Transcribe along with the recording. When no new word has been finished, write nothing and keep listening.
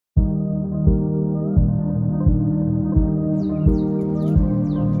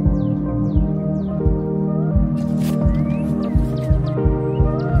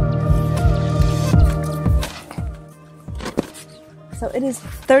It is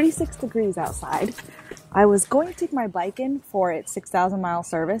 36 degrees outside. I was going to take my bike in for its 6,000 mile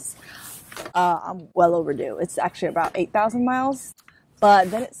service. I'm well overdue. It's actually about 8,000 miles,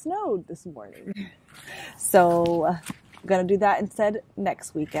 but then it snowed this morning. So I'm going to do that instead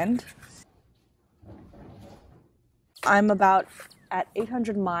next weekend. I'm about at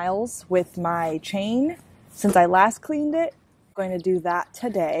 800 miles with my chain since I last cleaned it. I'm going to do that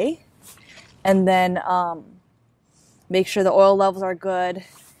today. And then make sure the oil levels are good.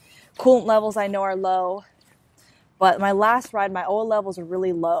 Coolant levels I know are low. But my last ride, my oil levels were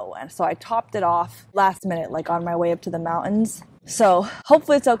really low. And so I topped it off last minute, like on my way up to the mountains. So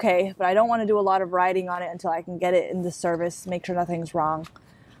hopefully it's okay. But I don't want to do a lot of riding on it until I can get it into service, make sure nothing's wrong,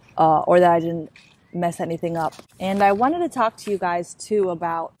 or that I didn't mess anything up. And I wanted to talk to you guys too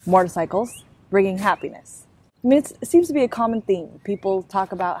about motorcycles bringing happiness. I mean, it seems to be a common theme. People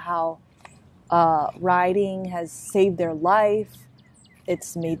talk about how riding has saved their life,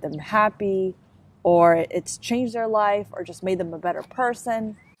 it's made them happy, or it's changed their life, or just made them a better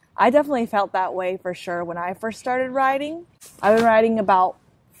person. I definitely felt that way for sure when I first started riding. I've been riding about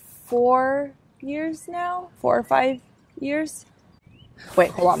 4 years now, 4 or 5 years.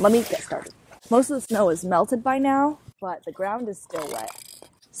 Wait, hold on, let me get started. Most of the snow is melted by now, but the ground is still wet.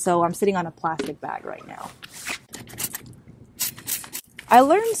 So I'm sitting on a plastic bag right now. I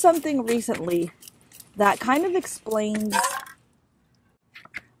learned something recently that kind of explains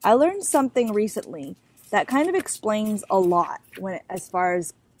a lot as far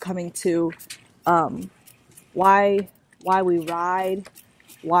as coming to why we ride,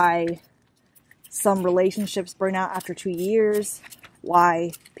 why some relationships burn out after 2 years,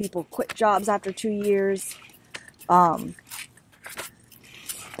 why people quit jobs after 2 years. That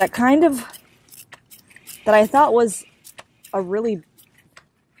I thought was a really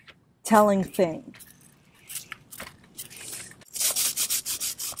telling thing.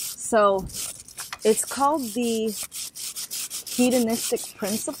 So it's called the Hedonistic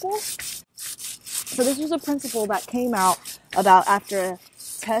principle. So this was a principle that came out about after a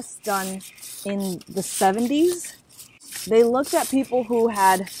test done in the 70s. They looked at people who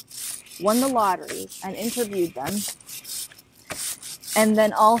had won the lottery and interviewed them, and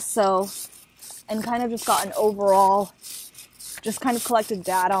then also, and kind of just got an overall, just kind of collected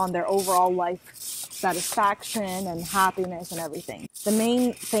data on their overall life satisfaction and happiness and everything. The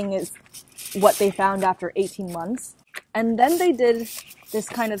main thing is what they found after 18 months. And then they did this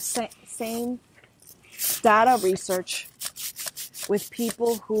kind of same data research with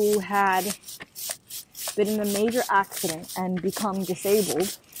people who had been in a major accident and become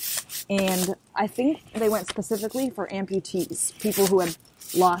disabled. And I think they went specifically for amputees, people who had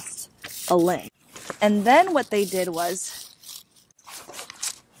lost a limb. And then what they did was,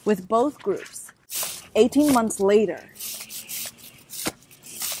 with both groups, 18 months later,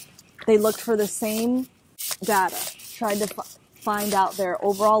 they looked for the same data, tried to find out their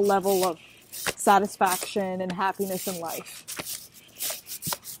overall level of satisfaction and happiness in life,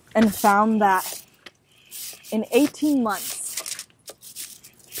 and found that in 18 months,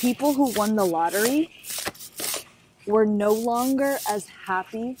 people who won the lottery were no longer as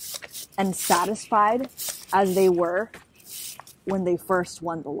happy and satisfied as they were when they first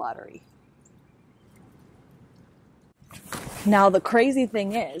won the lottery. Now, the crazy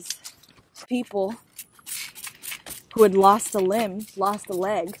thing is, people who had lost a limb, lost a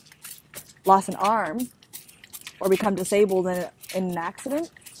leg, lost an arm, or become disabled in an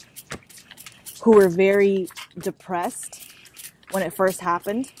accident, who were very depressed when it first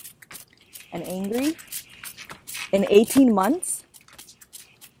happened and angry, in 18 months,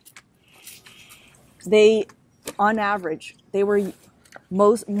 they, on average, they were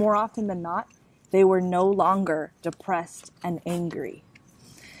more often than not, they were no longer depressed and angry.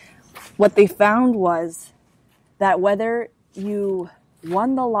 What they found was that whether you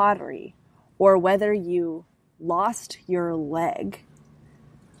won the lottery or whether you lost your leg,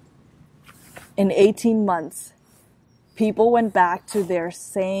 in 18 months, people went back to their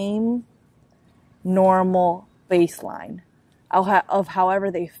same normal baseline of however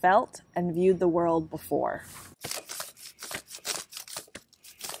they felt and viewed the world before.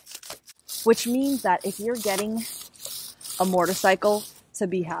 Which means that if you're getting a motorcycle to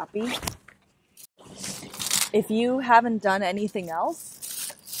be happy, if you haven't done anything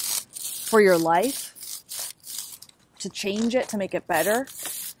else for your life to change it, to make it better,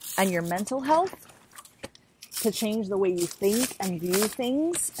 and your mental health, to change the way you think and view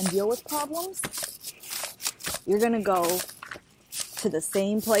things and deal with problems, you're going to go to the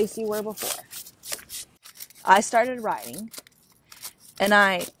same place you were before. I started riding, and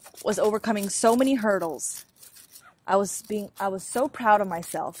I was overcoming so many hurdles. I was so proud of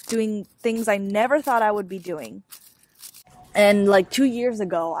myself, doing things I never thought I would be doing. And like 2 years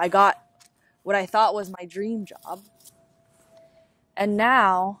ago, I got what I thought was my dream job. And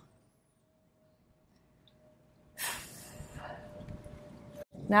now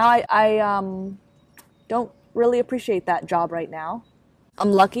I don't really appreciate that job right now.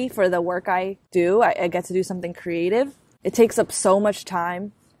 I'm lucky for the work I do. I get to do something creative. It takes up so much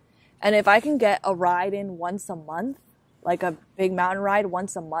time. And if I can get a ride in once a month, like a big mountain ride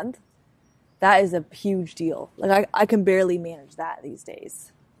once a month, that is a huge deal. Like I can barely manage that these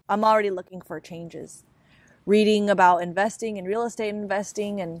days. I'm already looking for changes. Reading about investing and real estate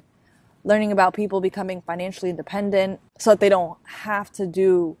investing and learning about people becoming financially independent so that they don't have to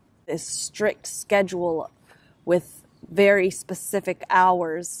do this strict schedule with very specific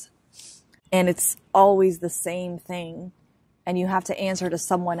hours. And it's always the same thing. And you have to answer to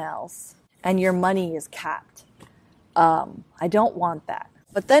someone else. And your money is capped. I don't want that.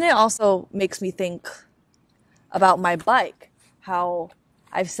 But then it also makes me think about my bike. How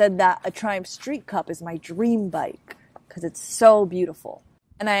I've said that a Triumph Street Cup is my dream bike because it's so beautiful.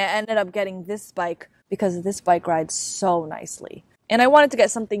 And I ended up getting this bike because this bike rides so nicely. And I wanted to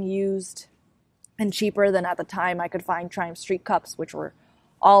get something used and cheaper than at the time I could find Triumph Street Cups, which were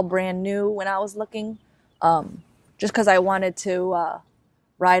all brand new when I was looking. Just because I wanted to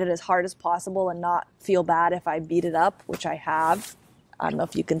ride it as hard as possible and not feel bad if I beat it up, which I have. I don't know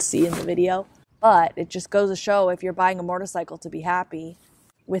if you can see in the video. But it just goes to show if you're buying a motorcycle to be happy,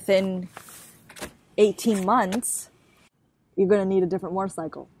 within 18 months, you're going to need a different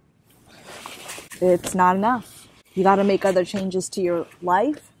motorcycle. It's not enough. You got to make other changes to your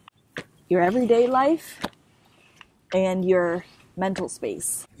life, your everyday life, and your mental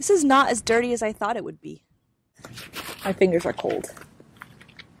space. This is not as dirty as I thought it would be. My fingers are cold.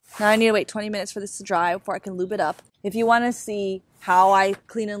 Now I need to wait 20 minutes for this to dry before I can lube it up. If you want to see how I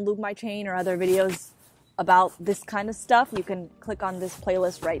clean and lube my chain or other videos about this kind of stuff, you can click on this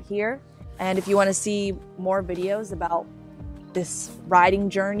playlist right here. And if you want to see more videos about this riding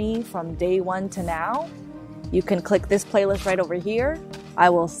journey from day one to now, you can click this playlist right over here. I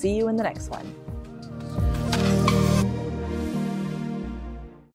will see you in the next one.